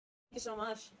Thank you so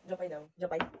much. Japay daw.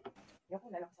 Japay. Yung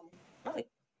lalaksa mo. Okay.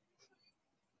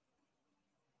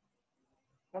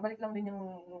 Babalik lang din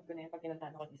yung ganyan pag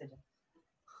kinantahan ako isa dyan.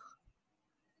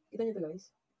 Kita niyo to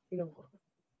guys? Tignan ko.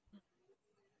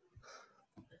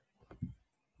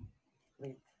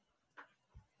 Wait.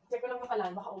 Check ko lang yung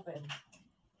kalan, baka open.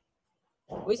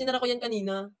 Uy, sinara ko yan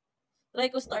kanina.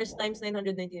 Try ko stars times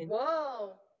 999.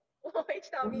 Wow! Oh, it's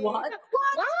tummy. What?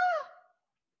 Wow!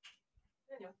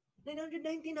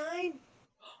 999!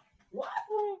 What?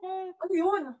 Oh my God. Ano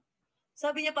yun?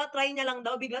 Sabi niya pa, try niya lang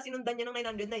daw. Bigla sinundan niya ng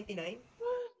 999.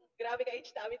 Grabe ka,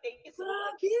 H-Tummy. Thank you so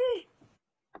much. Grabe!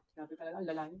 Grabe talaga, ang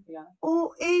lalayo. Kaya,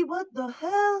 What the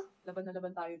hell? laban na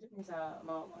laban tayo dyan sa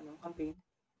mga campaign.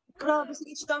 Grabe si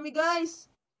H-Tummy, guys!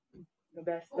 The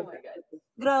best. Oh my God.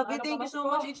 Grabe, Ano thank you so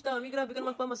pamasko? much, H-Tummy. Grabe ka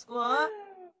magpamasko, ha?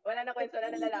 Wala na kwento, wala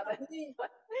na lalaban.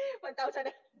 1,000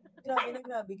 na. Grabe na,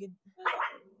 grabe. Gid.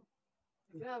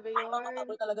 Grabe yun.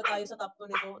 Makakapol talaga tayo sa top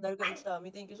 2 nito dahil kay H-Tummy.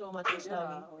 Thank you so much,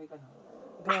 H-Tummy. Okay ka na.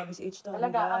 Grabe si H-Tummy,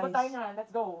 Talaga, abot tayo guys. na.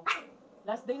 Let's go.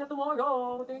 Last day na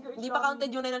tomorrow. Thank you, Hindi pa counted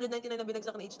yung 999 na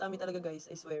binagsak ni H-Tummy talaga, guys.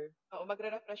 I swear. Oo,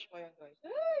 magre-refresh mo yan, guys.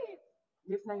 Ay!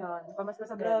 Gift na yan. Pamasko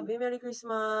sa Grabe, Merry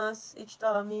Christmas,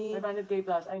 H-Tummy. 500k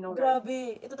plus. I know, right?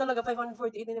 Grabe. Ito talaga,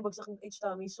 548 na nabagsak ng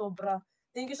H-Tummy. Sobra.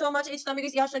 Thank you so much, H-Tummy.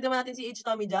 Guys, i-hashtag naman natin si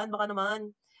H-Tummy dyan. Baka naman.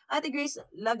 Ate Grace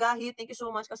Lagahit, thank you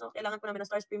so much. Kaso kailangan po namin ng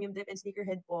Stars Premium Dip and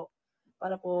Sneakerhead po.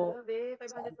 Para po. Grabe,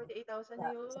 548,000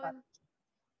 na yun.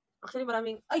 Actually,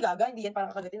 maraming. Ay, gaga. Hindi yan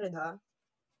para kakagatin, Red, ha?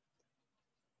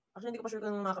 Actually, hindi ko pa sure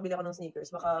kung makakabili ako ng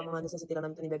sneakers. Baka mga necessity lang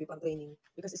namin ito ni Baby pang training.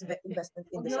 Because it's investment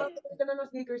in the Huwag set. na, ito na ng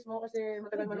sneakers mo kasi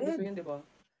matagal mo na gusto yun, di ba?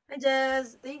 Hi,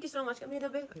 Jess. Thank you so much. Kami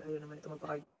na, Babe. Ay, ayaw naman ito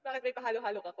magpakard. Bakit may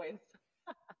pahalo-halo ka, Kwens?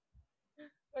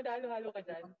 Madalo-halo ka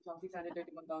dyan. So,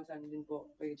 631,000 din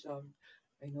po kay Chum.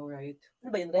 I know, right? Ano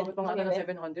ba yun, Red? Bakit pa nga na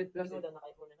 700 plus? Ikaw daw na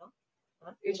kayo muna, no?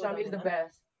 Ha? H-Tummy is the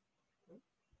best.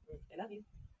 I love you.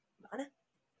 Baka na.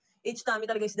 H-Tummy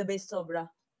talaga is the best, sobra.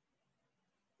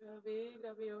 Grabe,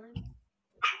 grabe yun.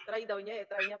 Try daw niya eh.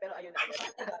 Try niya pero ayun na.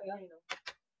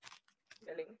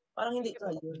 Galing. Parang hindi ito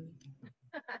yun.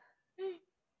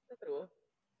 True.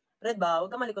 Red ba?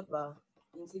 Huwag ka malikot ba?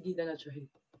 Yung sigida na try.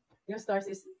 Yung stars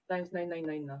is times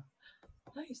 999 na.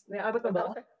 Nice. May abot pa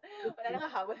ba? Wala na nga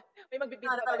habol. May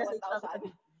magbibigay Ano pa talaga ba sa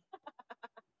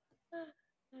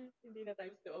 1,000? Hindi na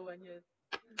times 201 yun.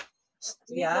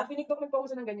 Sige ah. Piniktok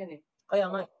nagpauso ng ganyan eh.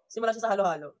 Kaya nga. Simula siya sa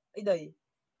halo-halo. Ay, day.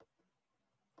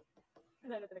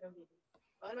 Wala na talagang video.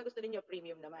 Baka naman gusto ninyo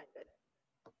premium naman. Ganun.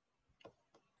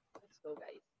 Let's go,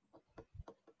 guys.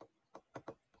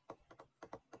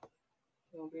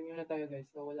 Yung premium na tayo guys.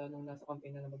 So wala nung nasa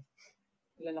campaign na mag...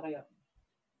 Ilan na kaya?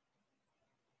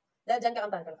 Dahil dyan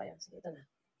kakantahan ka na kaya. Sige, ito na.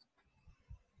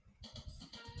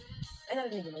 Ay,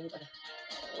 narinig mo. Hindi pa na.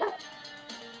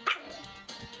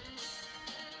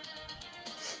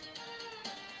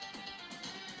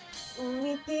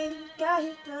 Umitin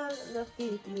kahit na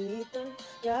napipilitan,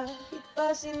 kahit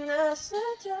pa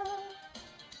sinasadya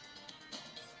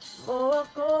mo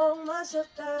akong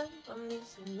masaktan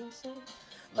paminsan-minsan,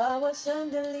 bawat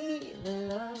sandali na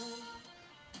lang.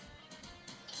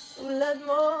 Tulad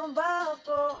mo ba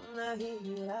ako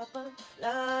nahihirapan,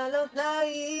 lalo't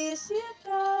naisip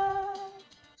ka?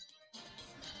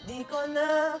 Di ko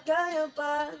na kaya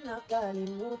pa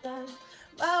nakalimutan,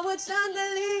 bawat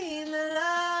sandali na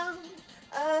lang.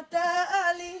 At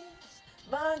aalis,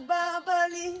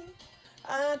 magbabalik,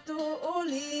 at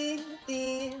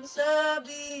uulitin,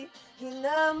 sabihin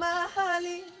na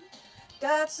mahalin,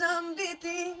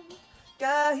 katsambitin,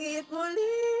 kahit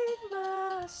muling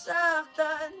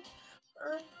masaktan.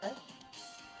 Ay,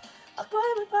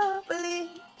 ako'y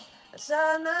magpapalik, at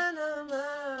sana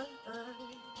naman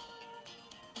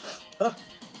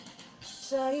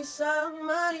sa isang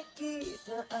marikit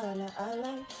na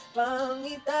alaala,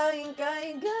 pangitain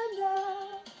kay ganda.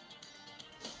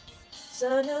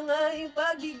 Sana nga'y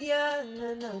pagbigyan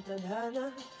na ng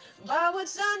tadhana,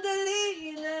 bawat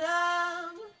sandali na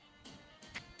lang.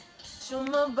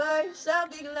 Sumabay sa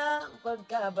biglang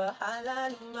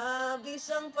pagkabahala,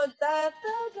 lumabis ang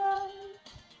pagtatagal.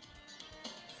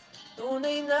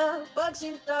 Tunay na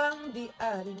pagsintang di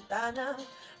alintana,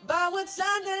 bawat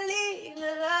sandali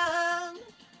na lang.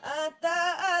 At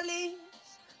aalis,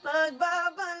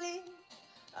 magbabalik,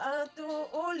 at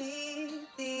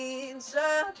uulitin,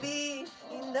 sabihin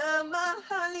na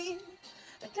mahalin,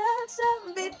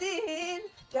 katsambitin,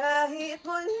 kahit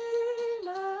muli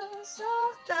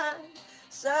masaktan.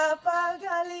 Sa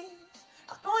pag-alis,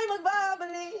 ako'y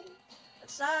magbabalik, at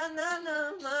sana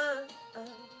naman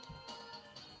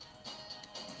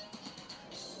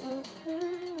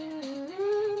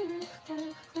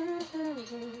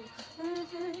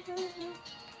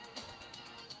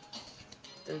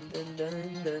Dun, dun,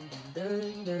 dun, dun,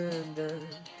 dun, dun, dun.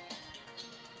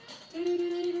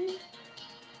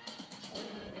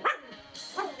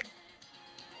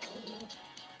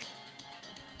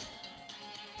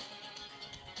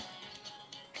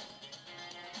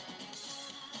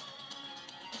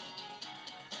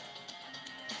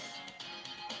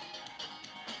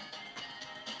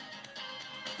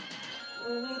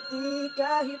 Umiti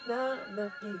kahit na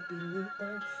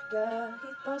napipilitan,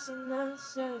 kahit pa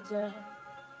sinasadya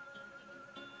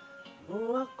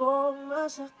mo akong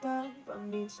masaktan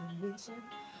paminsan-minsan.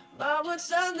 Bawat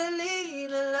sandali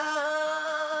na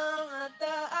lang at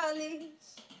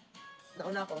aalis.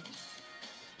 Nauna ko.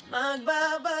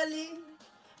 Magbabalik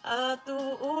at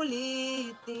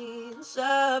uulitin,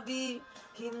 sabihin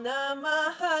na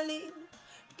mahalin,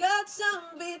 kat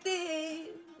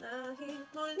sambitin, nahit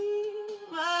muling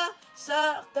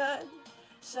masaktan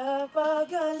sa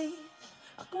pag-alis.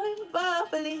 Ako'y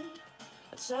babalik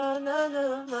at sana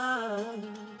naman.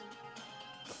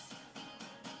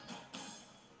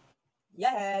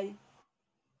 Yay!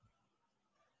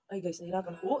 Ay guys,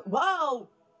 nahirapan ako.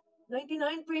 Wow!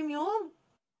 99 premium!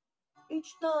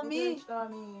 H-Tommy!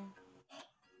 Tommy.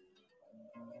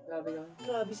 Grabe yun.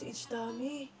 Grabe si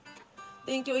H-Tommy.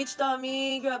 Thank you,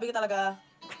 H-Tommy. Grabe ka talaga.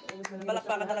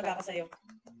 Balakpakan talaga ka sa'yo.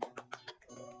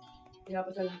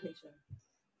 Pinapasal lang siya.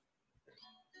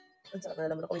 Ang sarap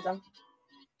na naman ako. Wait lang.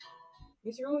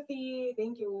 Miss Ruthie,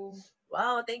 thank you.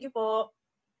 Wow, thank you po.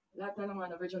 Lahat na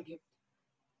ng virtual gift.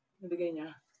 Nabigay niya.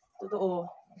 Totoo.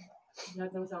 Lahat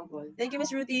ng sample. Thank you,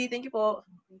 Miss Ruthie. Thank you po.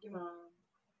 Thank you, ma'am.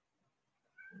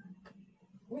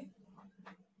 Uy.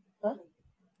 Huh?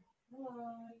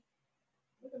 Hi.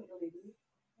 Look at me, baby.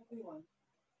 What do you want?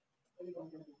 What do you want?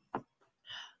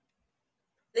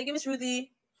 Thank you, Miss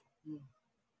Ruthie.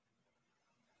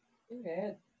 Go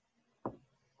ahead.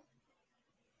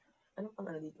 Anong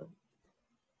pang ano dito?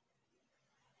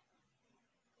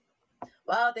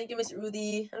 Wow, thank you, Miss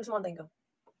Ruthie. Anong sumantayin ko?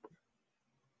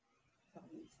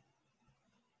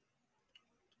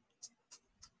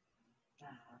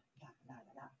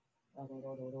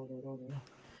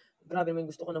 Grabe naman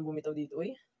gusto ko nang bumitaw dito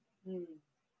eh.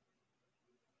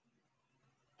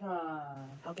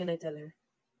 How can I tell her?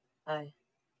 Ay,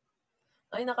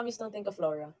 nakamiss ng Tinka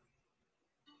Flora.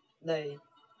 Day.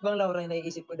 Ibang Laura yung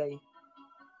naiisip ko, day.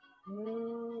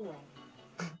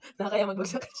 Nakaya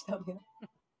magbagsak ka namin.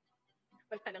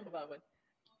 Wala nang babon.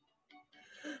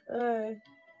 Ay.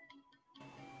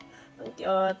 Ang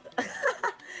cute.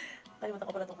 Kalimutan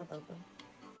ko pala itong kantang to.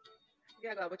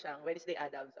 Ginagawa mo siyang Wednesday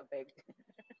Adams ang peg.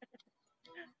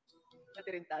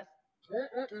 Matirintas.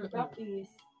 Practice.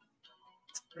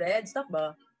 Red, stop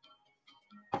ba?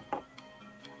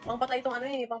 Pangpatay itong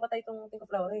pangpatay itong Tinka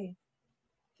Flora eh.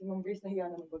 Si Ma'am Grace nahiya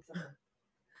na magbagsak.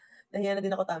 Nahiya na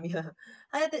din ako, Tami.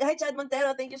 Hi, Chad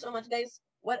Montero. Thank you so much, guys.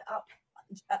 What up?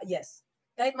 Yes.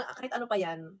 Kahit ano pa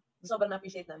yan, sobrang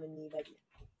na-appreciate namin ni Daddy.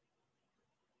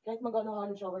 Kahit magano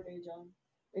ka shower kayo dyan.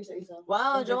 Isa-isa.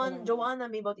 Wow, Joanna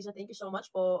May Bautista, thank you so much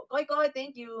po. Koy,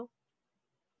 thank you.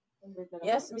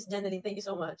 Yes, Miss Janeline, thank you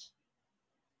so much.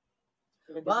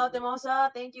 Wow, Timosa,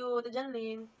 thank you, Ate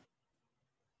Janeline.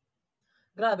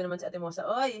 Grabe naman si Ate Mosa.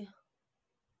 Oy!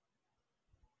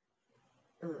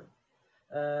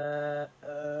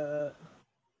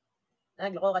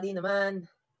 Nagloko ka din naman.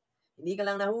 Hindi ka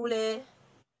lang nahuli.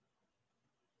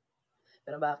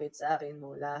 Pero bakit sa akin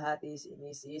mo lahat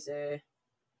isinisisi?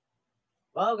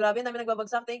 Wow, grabe, ang dami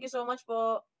nagbabagsak. Thank you so much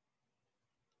po.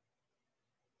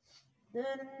 Na,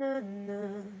 na, na, na.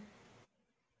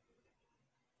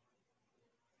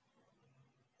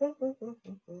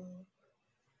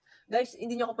 Guys,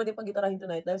 hindi niyo ako pwedeng pag-gitarahin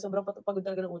tonight dahil sobrang pagod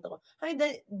talaga ng utak ko. Hi,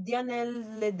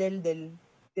 Dianel Dedel.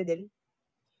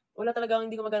 Wala talagang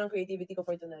hindi ko magana ng creativity ko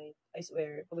for tonight. I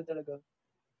swear, pagod talaga.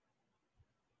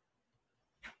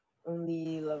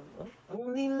 Only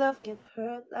love can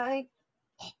hurt like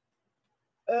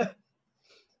if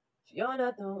you're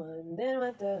not the one, then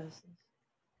what does?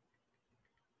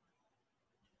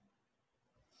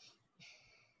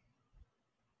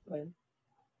 Well,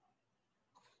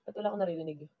 ba't wala akong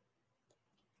naririnig?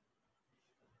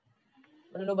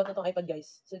 Manulubat na tong iPad,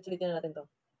 guys. Sulitin na natin to.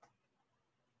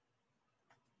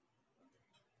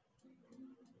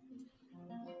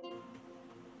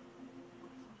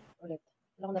 Ulit.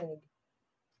 Wala akong narinig.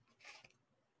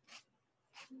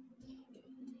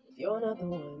 If you're not the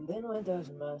one, then why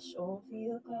does my soul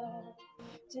feel glad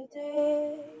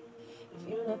today? If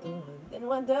you're not the one, then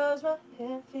why does my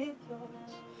hand feel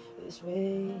yours this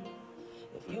way?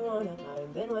 If you are not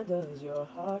mine, then why does your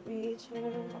heart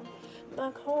return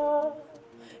back home?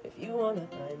 If you are not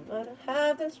mine, I don't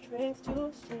have the strength to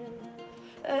stand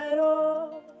at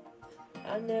all.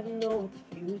 I never know what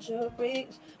the future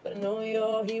brings, but I know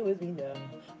you're here with me now.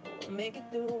 We'll make it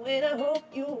through, and I hope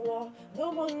you are the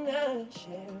one I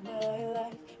share my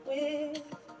life with.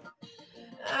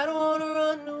 I don't wanna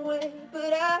run away,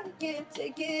 but I can't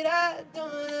take it. I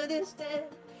don't understand.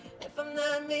 If I'm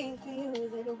not made for you,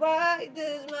 then why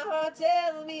does my heart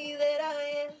tell me that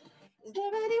I am? Is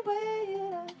there any way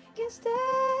that I can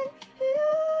stay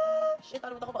here? Shit,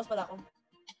 ano ko, paus pala ako.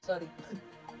 Sorry.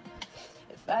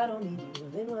 If I don't need you,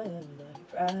 then why am I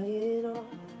crying on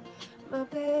my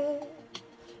bed?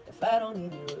 If I don't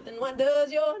need you, then why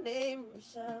does your name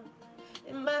sound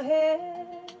in my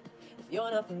head? If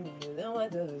you're not familiar, then why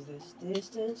does this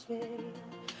distance make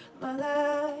my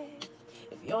life?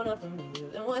 If you're not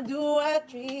familiar, then why do I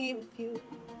dream of you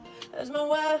as my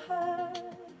wife?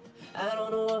 I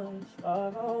don't know what's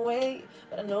far away,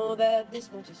 but I know that this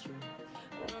much is true.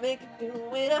 We'll make it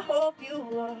through, and I hope you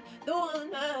are the one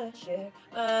I share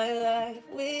my life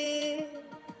with.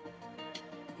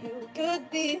 You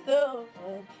could be the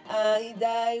one I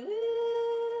die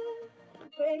with.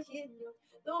 I'm praying you're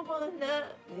the one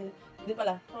I live. Hindi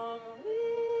pala.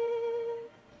 With.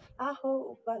 I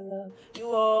hope I love you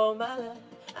all my life.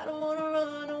 I don't wanna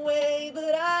run away,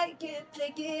 but I can't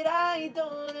take it. I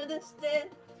don't understand.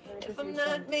 If I'm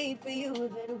not made for you,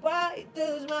 then why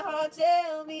does my heart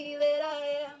tell me that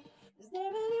I am? Is there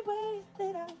any way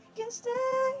that I can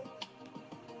stay?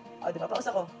 Oh, di ba? Paus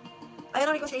ako. Ay,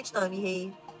 ano ko sa H, Tommy, hey.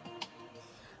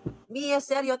 Mia,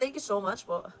 seryo, thank you so much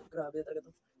po. Grabe talaga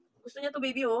to. Gusto niya to,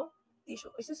 baby, oh.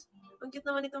 Tissue. Ay, sus, ang cute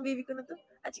naman itong baby ko na to.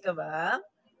 Achika ba?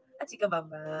 Achika ba,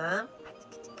 ma'am?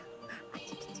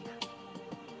 Achika.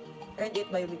 Earned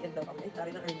it by weekend daw kami.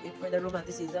 Tari na earned it for the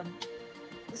romanticism.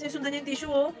 Kasi sundan niya yung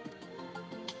tissue, oh.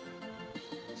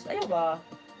 Ayaw ba?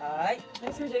 Hi.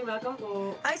 Hi, Sir J. Welcome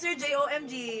po. Hi, Sir J.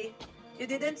 OMG. You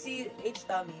didn't see H.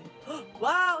 Tommy.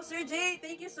 Wow, Sir J.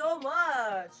 Thank you so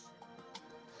much.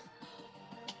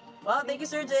 Wow, thank you,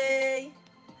 Sir J.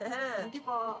 Thank you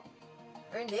po.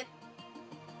 Earned it.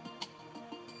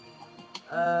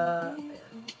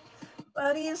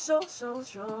 Body is so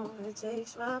strong, it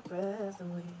takes my breath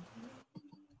away.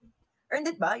 Earned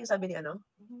it ba? Yung sabi ni ano?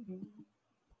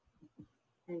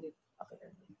 Earned it. Okay,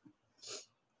 earned it.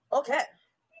 Okay.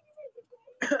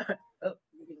 Oh.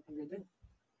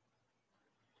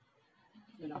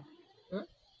 Hmm?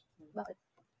 Bakit?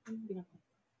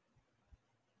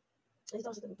 Ay, ito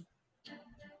ako sa tabi.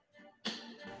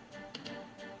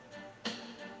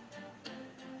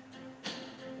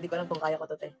 Hindi ko alam kung kaya ko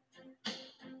to, te.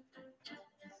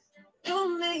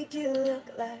 You make it look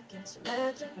like it's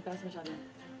magic. Mataas masyado.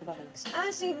 Mababa lang. I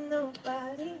see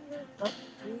nobody. Huh?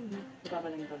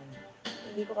 Mababa lang ito lang.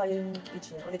 Hindi ko kaya yung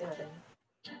pitch niya. Ulitin natin.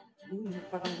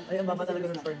 Parang... Ay, ang baba talaga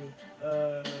nun for me.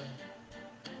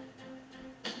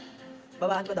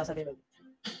 Babaan ko daw, sabi mo.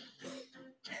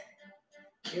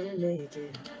 You make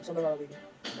it. Gusto mo bababigay?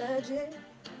 Magic.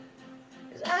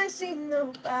 Cause I see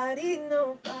nobody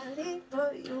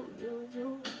but you.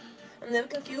 I'm never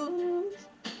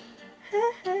confused.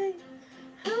 Hey,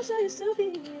 I'm so used to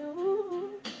being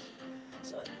you.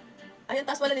 So, ayun,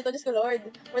 taas pala nito, Diyos ko Lord.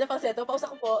 Wala falsetto, pause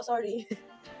ako po, sorry.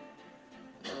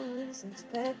 Always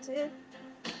expected.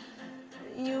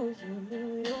 You.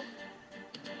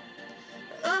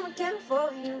 I'm a cat for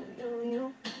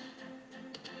you.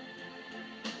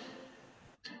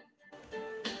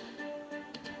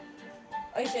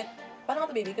 Ay, shit. Paano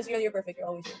ka to, baby? Cause girl, you're perfect.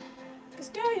 You're always here. Cause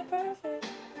girl, you're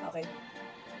perfect. Okay.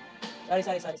 Sorry.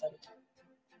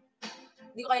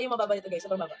 Hindi ko kaya yung mababa nito, guys.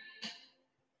 Sobrang baba.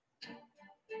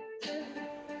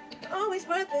 Always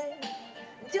worth it.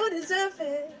 You deserve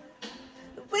it.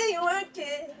 The way you work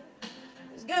it.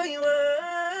 Cause girl, you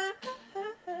earn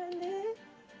it.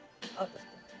 Oh,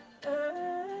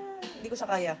 hindi ko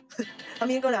siya kaya.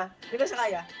 Aminin ko na. Hindi ko siya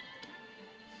kaya.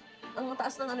 Ang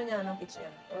taas ng ano niya, ng pitch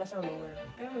niya. Wala siyang lower.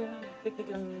 Kaya mo yan. Tik-tik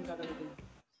lang gagamitin.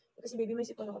 Kasi baby, may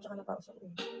sipon ako tsaka napaus ako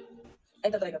eh. Ay,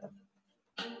 tatry ko to.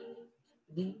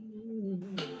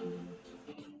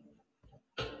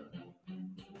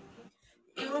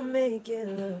 You make it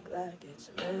look like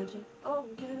it's magic, oh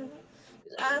yeah.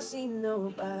 Cause I see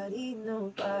nobody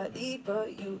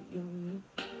but you.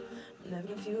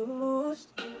 Never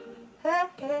confused.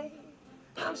 Hey,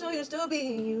 I'm so used to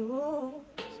being you.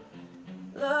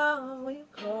 Love what you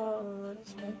call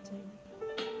unexpected.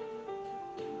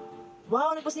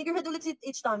 Wow, nagpa-sneakerhead ulit si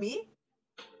H. Tommy?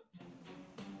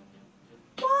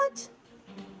 What?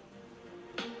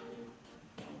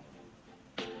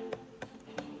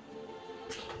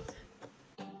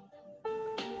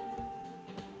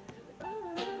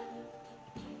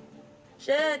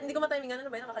 Shit, hindi ko matimingan.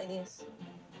 Ano ba yun? Nakakainis.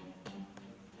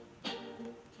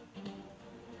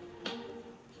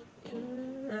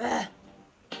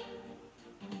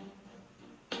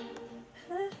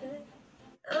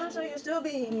 to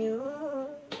be you.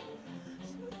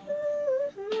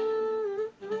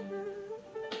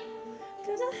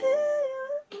 Cause I hear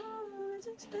you always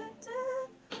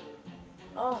expected.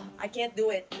 Oh, I can't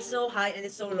do it. It's so high and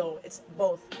it's so low. It's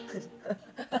both.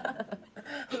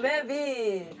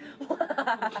 Baby!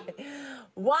 Why?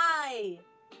 Why?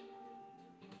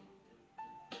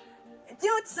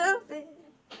 You deserve it.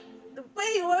 The way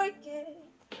you work it.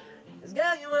 Cause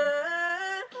girl, you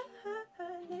are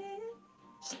it.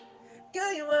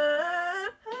 Girl, you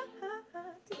are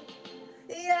it.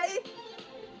 Yeah.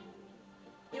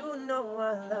 You know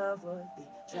our love would be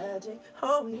tragic.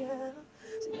 Oh yeah.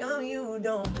 So no, you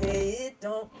don't pay it,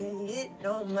 no,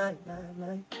 my.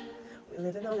 We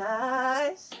live in no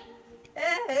lies.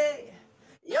 Hey,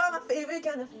 you're my favorite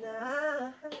kind of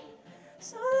night.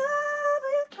 So love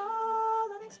you call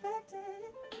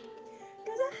unexpected.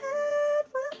 Cause I had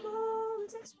what I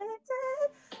most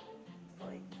expected.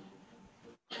 Boy.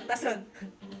 That's it.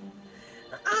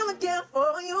 I'ma care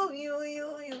for you.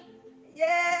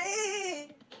 Yeah.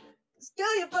 Cause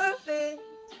girl, you're perfect.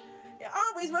 You're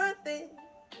always worth it.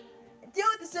 And you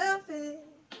deserve it.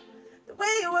 The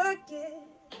way you work it.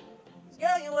 Cause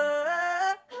girl, you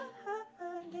are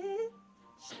it.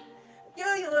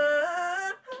 Girl, you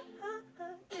are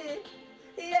it.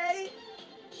 Yeah.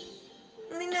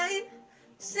 Night.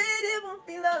 Said it won't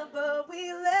be love, but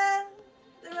we let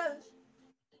the rush.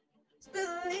 Just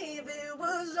believe it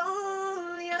was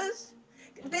only us.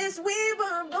 Convinced we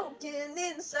were broken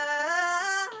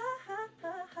inside.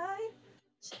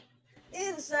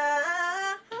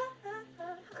 Inside.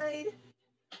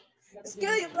 This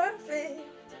girl, you're perfect.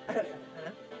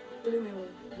 Tuloy mo yun.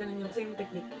 Ganun yung same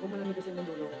technique. Huwag mo lang itisin yung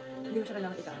dulo. Hindi mo siya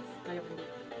kailangan itaas. Kaya ko yun.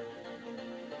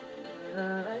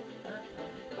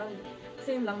 Parang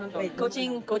same lang ng tone. Wait,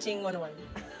 coaching 101.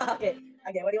 Okay,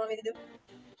 what do you want me to do?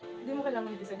 Hindi mo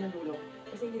kailangan itisin yung dulo.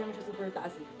 Kasi hindi naman siya super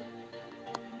taas eh.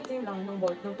 Same lang ng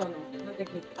bolt, ng tono, ng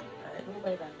technique. Huwag mo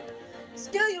palitan. This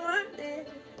girl, you earned it.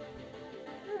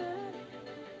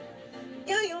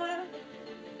 Girl, you earned it.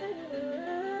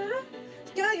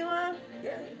 Girl, you earned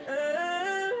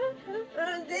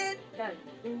it. Yan,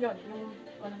 yung yun,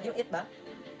 Yung it ba?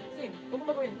 same. Huwag mo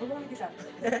magawin, huwag mo mag-isa.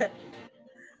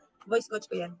 Voice coach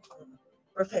ko yan.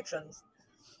 Perfectionist.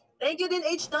 Thank you din,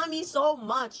 H. Tommy, so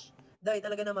much. Dahil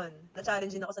talaga naman,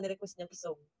 na-challenge din ako sa nirequest niyang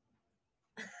isong.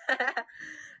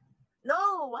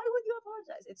 No, why would you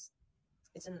apologize?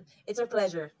 It's our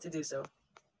pleasure to do so.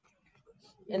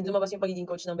 And lumabas yung pagiging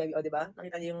coach ng baby, o, di ba?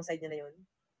 Nakita niyo yung side niya na yun.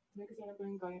 Hindi kasi ano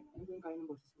yung kaya ng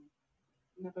boses ko.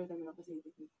 Pinapalitan mo lang kasi yung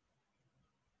technique.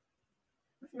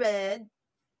 Red.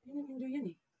 Enjoy yan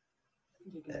eh.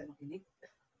 Enjoy ka na makinig.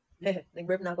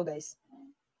 Nag-burp na ako, guys.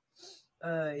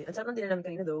 Ay, ang sarap ng dinner namin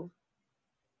kanina, though.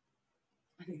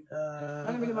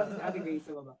 Ano may lumabas si Ate Grace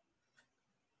sa baba?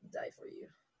 Die for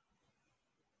you.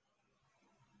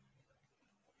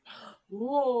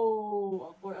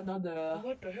 Whoa! For another.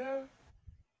 What the hell?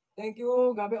 Thank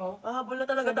you, gabi oh. Habol na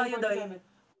talaga tayo, Day.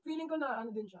 Feeling ko na ano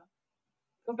din siya.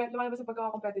 Lumalabas yung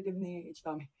pagkaka-competitive ni H.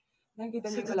 Tommy. Nakikita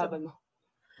niyo yung kalaban mo.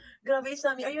 Grabe, H.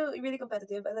 Tommy, are you really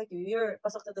competitive? I like you. You're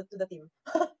pasok to the team.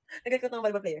 Nag-recruit ng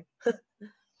volleyball player.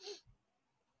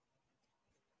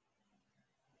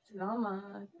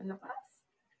 Salamat. Ang lakas.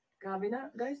 Grabe na,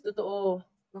 guys. Totoo.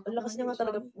 Ang lakas niya nga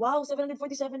talaga. Wow,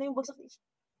 747 na yung bagsak ni H.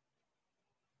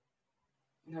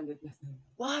 100 plus na.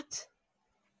 What?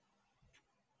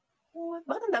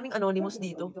 Bakit ang daming anonymous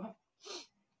dito?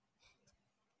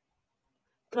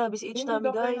 Grabe si H.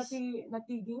 Tommy, guys.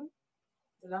 Natiging.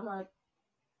 Salamat.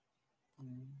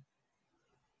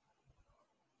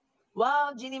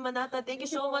 Wow, Ginny Manata, thank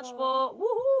you so much po.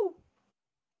 Woohoo!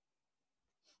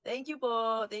 Thank you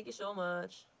po. Thank you so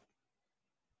much.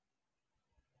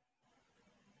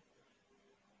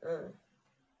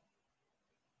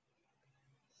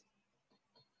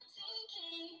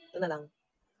 Ito na lang.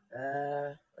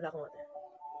 Wala akong water.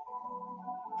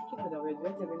 Kita daw, wait,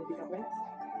 70 ka points.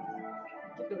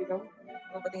 Ito ikaw.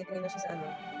 Patingin-tingin na siya sa ano.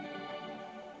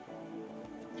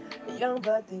 Young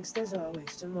blood thinks there's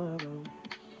always tomorrow.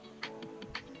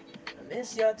 I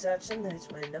miss your touch and nights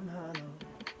when I'm hollow.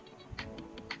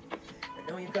 I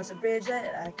know you crossed a bridge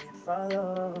that I can't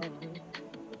follow.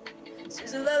 This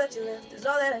is the love that you left is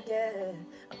all that I get.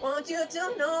 I want you to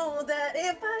know that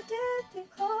if I can't get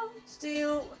close to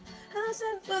you, I'll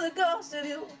settle for the ghost of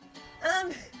you.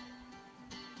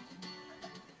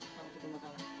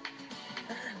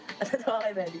 Natatawa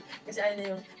kay Belly. Kasi ayun na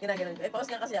yung ginaganon ko. Pause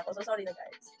nga kasi ako, so sorry na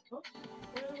guys.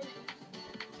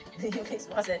 Yung face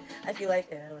mo kasi, I feel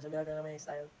like, masabi lang na may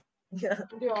style. Hindi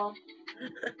ah.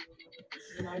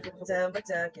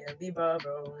 Temperature can't be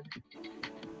borrowed.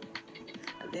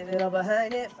 I leave it all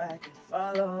behind if I could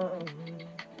follow.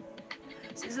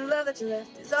 Since the love that you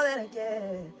left is all that I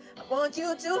get, I want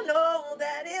you to know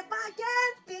that if I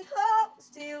can't be close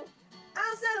to you,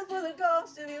 I'll settle for the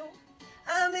ghost of you.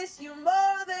 I miss you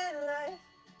more than life.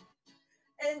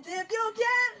 And if you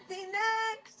can't be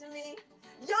next to me,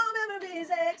 your memory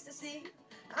is ecstasy.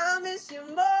 I miss you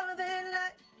more than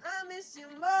life. I miss you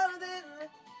more than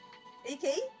life. AK?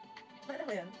 Ano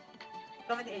ko yan?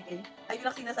 Comment ni AK. Ay, yung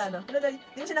laksina sana. Ano dahil?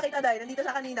 Hindi mo siya nakita dahil. Nandito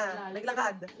siya kanina.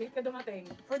 Naglakad. Late ka dumating.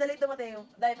 For the late dumating.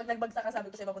 Dahil pag nagbagsak ka, sabi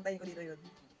ko sa'yo, papuntahin ko dito yun.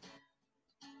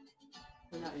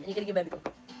 Wala eh. Ikinig yung baby ko.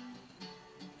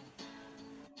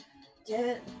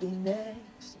 Can't be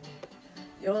next to me.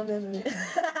 Your memory.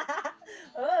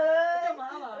 Ito,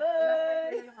 maawa.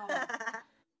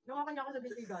 Nakakanya ko sa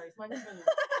binti, guys. Manyan ka niya.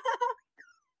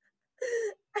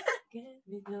 Can't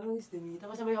be close to me.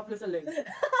 Tapos sabay upload sa leg.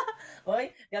 Hoy,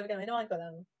 gabi ka naman. Hinawakan ko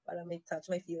lang. Para may touch,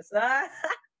 may feels.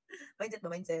 Mindset ba?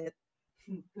 Mindset.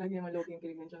 Lagi naman low-key yung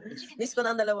kilig ng chat. Miss ko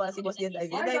na ang dalawa, si Boss D and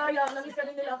Ivy. Ay, sayang. Namiss ka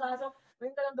din nila. Kaso,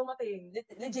 ngayon ka lang dumating.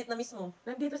 Legit na mismo.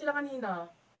 Nandito sila kanina.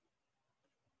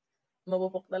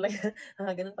 Mabupok talaga.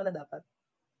 Ganun pala dapat.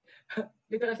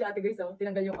 Dito lang si Ate Grace, oh.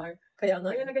 Tinanggal yung R. Kaya nga.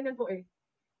 Ayun na ganyan po eh.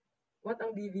 What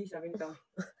ang DV? Sabi nito.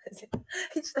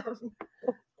 H-Tummy.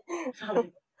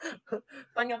 Sabi.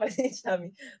 Pan nga pala si H-Tummy.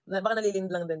 Baka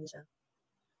nalilind lang din siya.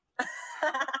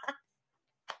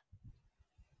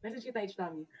 Message kita,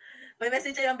 H-Tummy. May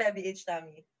message yung baby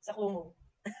H-Tummy sa Kumu.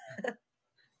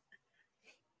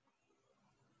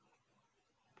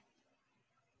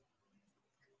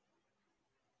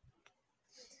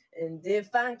 And if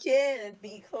I can't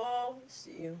be close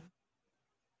to you.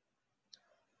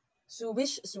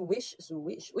 Suwish.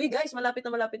 Uy guys, malapit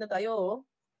na tayo. Oh.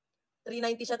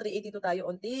 390 siya, 382 tayo.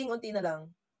 Unting-unti na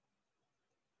lang.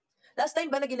 Last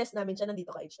time ba nag-guess namin siya, nandito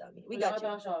ka H-Tummy? We got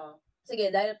you. Siya. Sige,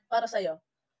 dahil para sa'yo.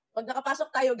 Pag nakapasok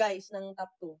tayo guys ng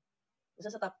top 2. Isa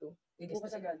sa top 2.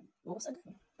 Bukas agad. Bukas agad.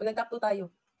 Pag nag-top 2 tayo.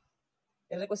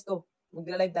 I-request ko.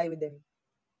 Mag-live tayo with them.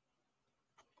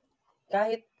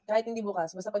 Kahit hindi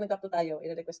bukas, basta pag nag-top 2 tayo,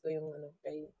 i-request ko yung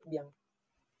kay Biang.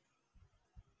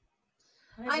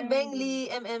 Hi, Bengli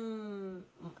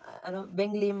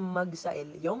Bengli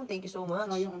Magsael. Yung, thank you so much.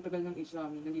 Sayang ang tagal ng age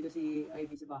namin. Nandito si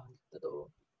Ivy sa bahay.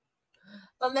 Totoo.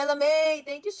 Pamela May,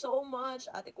 thank you so much.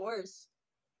 Ate Course.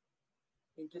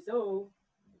 Thank you so.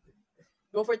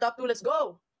 Go for top 2, let's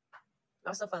go.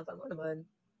 Nasa fan mo naman.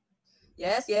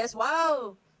 Yes.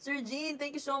 Wow. Sir Jean,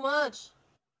 thank you so much.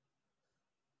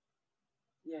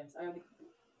 Yes,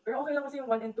 pero okay lang kasi yung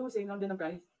 1 and 2, same lang din ang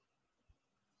price.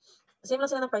 Same lang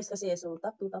sila ng price kasi, so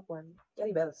top 2, top 1. Carry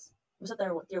bells. Basta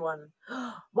tier 1.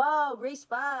 Wow, Grace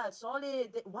Pat, solid.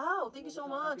 Wow, thank you so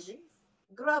much.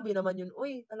 Grabe naman yun.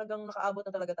 Uy, talagang nakaabot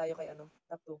na talaga tayo kay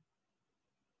top 2.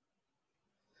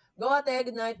 Go ate,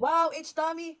 good night. Wow,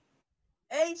 H-Tummy.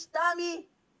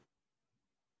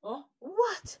 Oh?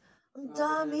 What? Ang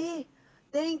dami.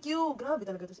 Thank you. Grabe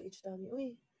talaga to sa H-Tummy.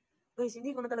 Uy. Guys,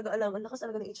 hindi ko na talaga alam. Ang lakas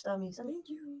talaga ng H-Tummy.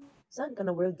 Thank you. Saan ka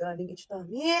na world galing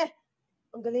H-Tummy? Yeah!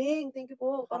 Ang galing. Thank you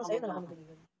po. Para sa'yo na lang kami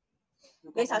galingan.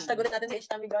 Guys, hashtag ulit natin sa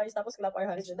H-Tummy guys. Tapos clap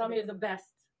our hands. H-Tummy is the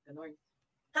best. Ganon.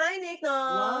 Hi, Nick no!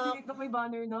 Wow, si Nick na may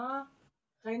banner na.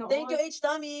 Thank you,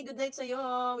 H-Tummy. Good night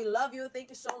sa'yo. We love you.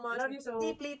 Thank you so much. Love you so.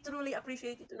 Deeply, truly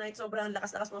appreciate you tonight. Sobrang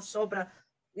lakas-lakas mo. Sobra.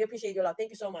 We appreciate you a lot.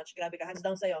 Thank you so much. Grabe ka. Hands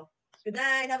down sa'yo. Good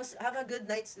night. Have a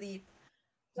good night's sleep.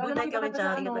 Good night, Kevin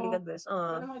Chan. Ingat lagi, God bless.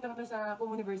 Sana makita ko sa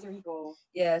Kumu anniversary ko.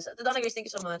 Yes. Dr. Grace, thank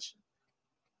you so much.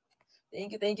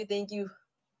 Thank you.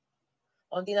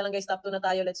 Konti na lang guys. Top 2 na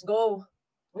tayo. Let's go.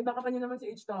 Uy, baka pa niyo naman si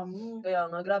H-Tummy.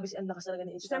 Kaya nga, grabe ang lakas talaga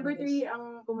ni H-Tummy. December 3 ang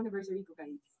Kumu anniversary ko,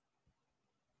 guys.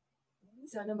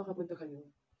 Sana makapunta kayo.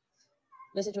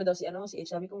 Message mo daw si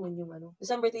H-Tummy kung when yung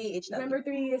December 3, H-Tummy. December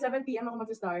 3, 7 p.m. ako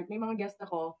mag-start. May mga guest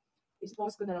ako.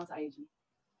 I-post ko na lang sa IG.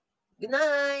 Good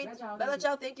night. Bella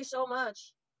Ciao. Thank you so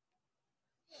much.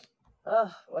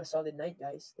 What a solid night,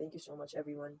 guys. Thank you so much,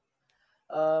 everyone.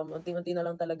 Unti-unti na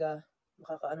lang talaga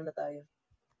makakaano na tayo.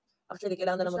 Actually,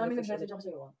 kailangan na lang mag-refresh. Nag-message ako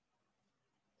sa'yo.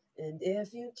 And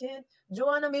if you can...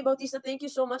 Joanna May Bautista, thank you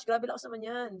so much. Grabe lakas naman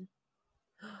yan.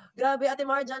 Grabe, Ate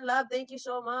Marjan Lab, thank you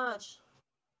so much.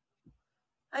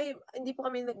 Ay, hindi po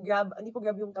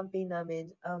grab yung campaign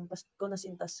namin. Pasko na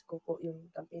sintas ko po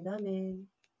yung campaign namin.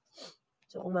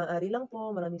 So, kung maaari lang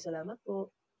po, maraming salamat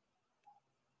po.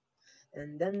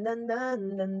 Dan.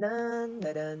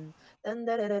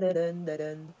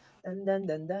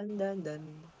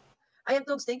 Ayan,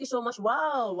 Tugs, thank you so much.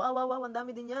 Wow. Ang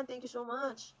dami din yan. Thank you so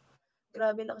much.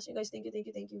 Grabe lakas yun, guys. Thank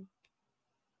you.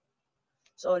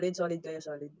 Solid kayo,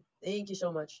 solid. Thank you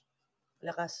so much.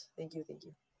 Lakas. Thank you.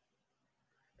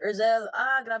 Urzel,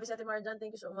 grabe si Ate Marjan.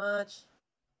 Thank you so much.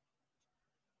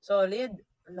 Solid.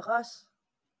 Ang lakas.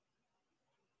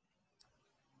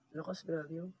 Lakas,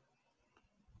 grabe yun.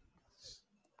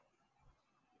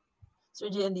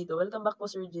 Sir J andito. Welcome back po,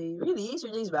 Sir J. Really?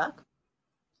 Sir J is back?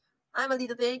 Hi,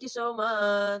 Maldito. Thank you so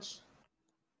much.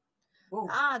 Oh,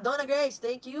 Donna Grace.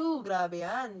 Thank you. Grabe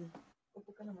yan.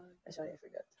 upo ka naman. Ay, sorry, I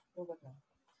forgot. Robot na.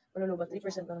 Malulubat. 3%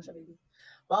 lang siya, baby.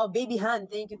 Wow, baby Han.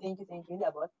 Thank you. Hindi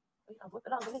abot. Ay, abot.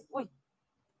 Ala, ang galing. Uy.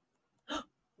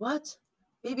 What?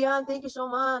 Baby Han, thank you so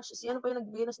much. Si ano pa yung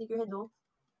nagbigay ng sneakerhead, oh?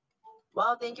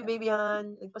 Wow, thank you, baby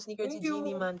Han. Nagpa-sneakerhead si Thank you.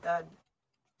 Jeannie Mantad.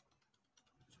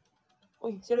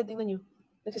 Uy, si Red, tingnan nyo.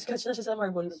 Nag-scratch na siya sa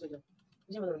marbles. Hindi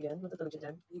siya matulog yan? Matutulog siya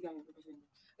dyan? Hindi kaya. Tapos yun.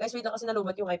 Guys, wait lang kasi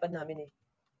nalubat yung iPad namin, eh.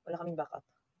 Wala kaming backup.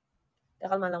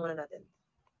 Kaya kalma lang muna natin.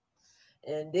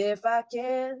 And if I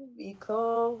can be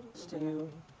close to you,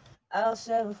 I'll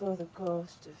settle for the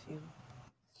ghost of you.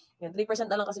 Yan, 3%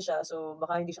 na lang kasi siya, so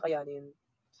baka hindi siya kayanin.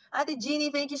 Ate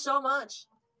Jeannie, thank you so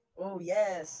much. Oh,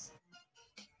 yes.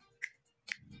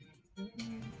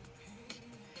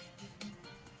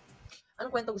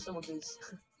 Anong kwento gusto mo, Grace?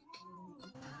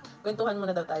 Kwentuhan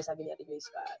muna daw tayo, sabi ni Ate Grace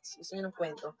Pats. Gusto niyo ng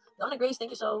kwento? Donna Grace, thank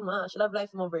you so much. Love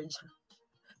life mo, virgin.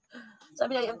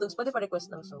 Sabi niya, I am Tugs, pwede pa request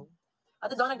ng song.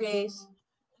 Ate Donna Grace,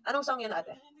 anong song yan,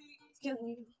 ate? Excuse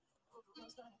me.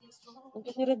 Ang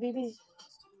cute ni Red, baby.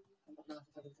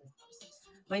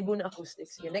 May Buna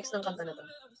Acoustics. Sige, next ng kanta na to.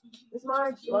 Miss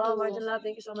Marge. Wow, Margin Love,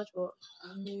 thank you so much po.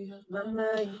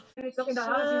 Mamay. Ito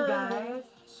kinakasin, guys.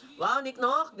 Wow, Nick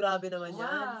Nock, grabe naman yan.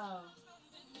 Wow.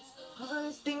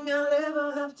 Hardest thing I'll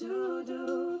ever have to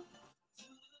do.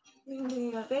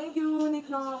 Thank you,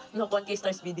 Nick Nock. No, 1K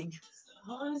stars bidding.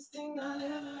 Hardest thing I'll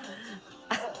ever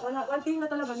have. One thing na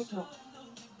talaga, Nick Nock.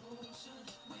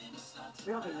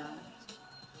 Pero okay na.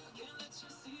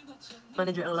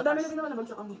 Manager ang Ang dami na lakas. din naman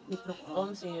nabagsak ang Nick Nock.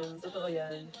 Sim, totoo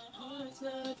yan.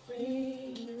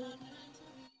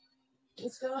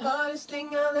 It's the hardest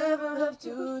thing I'll ever have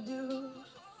to do.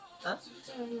 Ha?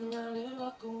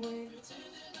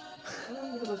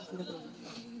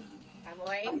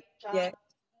 Amoy, Yeah.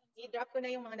 i-drop ko na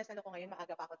yung mga nasalo ko ngayon.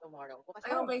 Maaga pa ako tomorrow. Bukas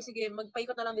Ay, okay, sige.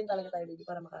 Magpaikot na lang din talaga tayo, baby,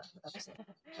 para matapos na.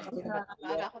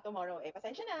 Maaga ako tomorrow.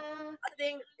 Pasensya na. Ate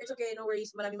Ting, it's okay, no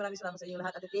worries. Maraming salamat sa inyong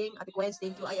lahat. Ate Ting, Ate Quens,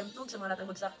 thank you. I am Tug sa mga lahat ng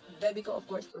bagsak. Baby ko, of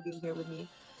course, for being here with me.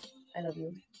 I love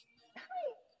you.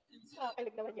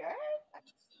 Kalig naman yun.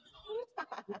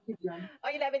 Yan. O,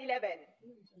 11-11.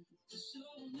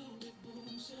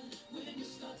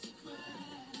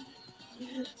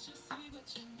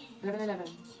 Eleven.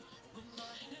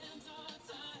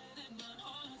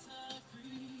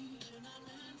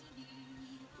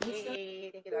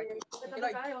 Yay! Thank you, Lord. Thank you,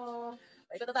 Lord. tayo.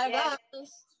 Paikot na tayo, Yes.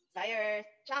 guys. Liars.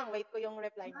 Chang, wait ko yung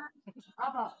reply mo.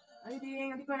 Apa,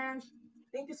 anything, Ate Friends.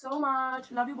 Thank you so much.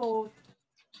 Love you both.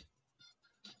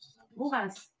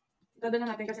 Bukas, ito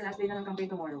na natin kasi last day na ng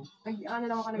campaign tomorrow. Ano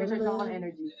lang ako, nag-research lang ako ng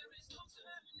energy.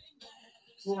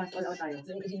 Bukas, all out tayo.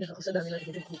 Naiinig ako sa dami ng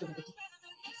inig dito.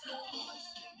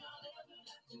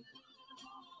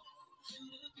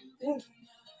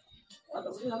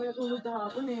 Tapos sila kaya tulog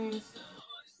kahapon eh.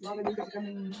 Baka din kasi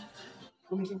kami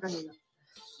gumising kanina.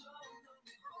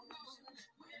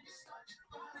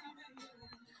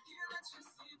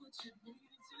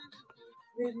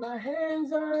 With my hands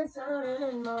on something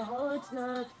and my heart's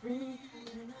not free.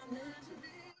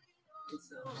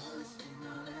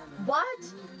 What?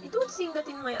 It would seem that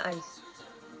in my eyes.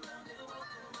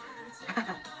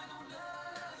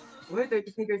 Uy,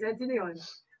 30 sneakers. Sino yun?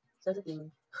 Sa Ate Ting.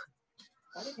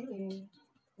 Ano din eh.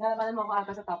 Nalakalan mo ako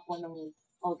ata sa top 1 ng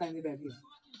all-time ni Bebby.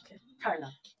 Okay. Carla.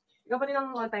 Ikaw pa rin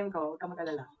ang all-time ko. Huwag ka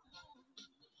mag-alala.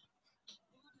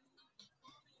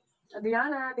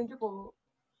 Adriana, thank you po.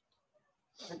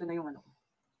 Ganito na yung ano.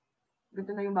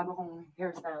 Ganito na yung bago kong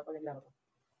hairstyle pag naglaro ko.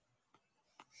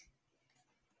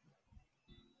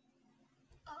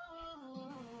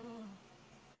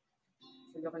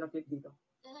 Sige ako ng clip dito.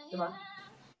 Diba?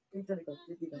 Clip sa likod.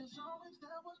 Clip dito.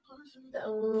 That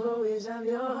will always have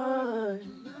your heart.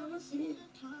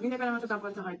 Hindi ka naman sa top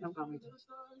 1 sa heart ng comedy.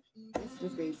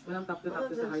 These days, walang top 2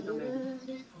 sa heart ng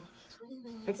Bebby.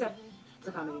 Except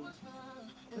sa family.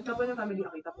 Ang top 1 ng family,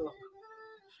 okay, top 2 ako.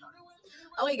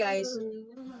 Okay guys,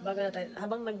 bago na tayo,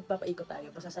 habang nagpapaikot tayo,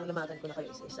 pasasalamatan ko na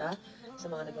kayo isa-isa sa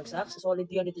mga nagbagsak. Sa solid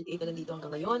 338 na nandito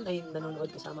hanggang ngayon, ay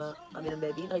nanonood kasama kami ng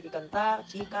Bebby, nakikikanta,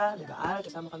 chika, nag-aaral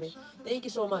kasama kami. Thank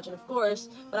you so much. And of course,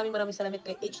 maraming salamat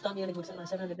kay H. Tommy na nagbagsak ng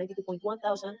 792.1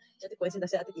 thousand. Si Ate Quentin,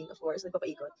 si Ate Ting, of course,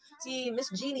 nagpapaikot. Si Miss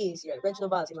Jeannie, si Reg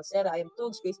Noval, si Masera, I am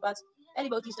Tugs, Grace Pats,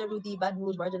 Ellie Bautista, Rudy, Bad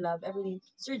Mood, Margin Love, Everly,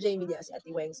 Sir Jamie, si Ate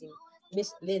Weng, si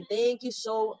Miss Lynn. Thank you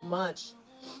so much.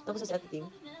 Tapos na si Ate Ting.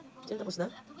 Sino tapos na?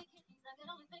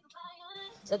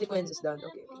 Si Ate Quentin is done.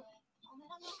 Okay.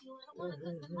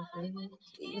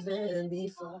 Even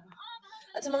before.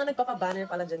 At sa mga nagpapabanner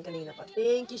pala dyan kanina pa,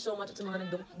 thank you so much. At sa mga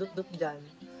nagdut-dut dyan,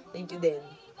 thank you din.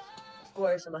 Of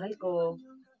course, sa mahal ko.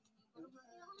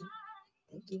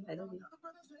 Thank you, I love you.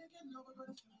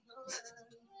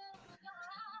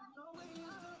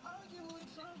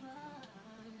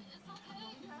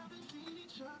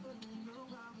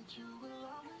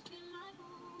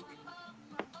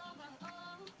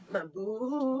 Mabu.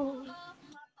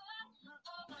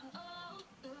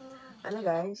 Ano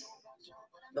guys?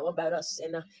 Know about us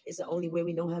and it's the only way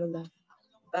we know how to love.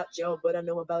 About you, but I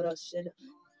know about us and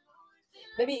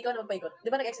baby, ikaw naman paikot. Di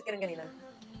ba nag-exit ka rin kanina?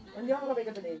 Hindi ako mabay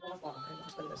ka today. Bukas pa ako. Ay,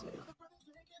 bukas pala sila.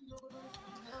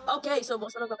 Okay, so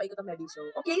bukas na magpapaikot ang baby. So,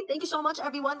 okay, thank you so much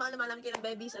everyone. Mahal na mahal namin kayo ng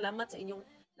baby. Salamat sa inyong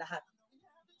lahat.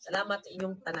 Salamat sa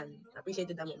inyong tanan.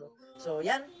 Appreciate yung damo mo. So,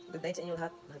 yan. Good night sa inyong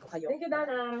lahat. Mahal ko kayo. Thank you,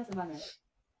 Dana. Salamat.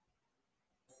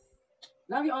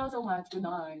 Love you all so much. Good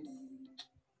night.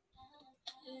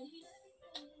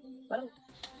 Parang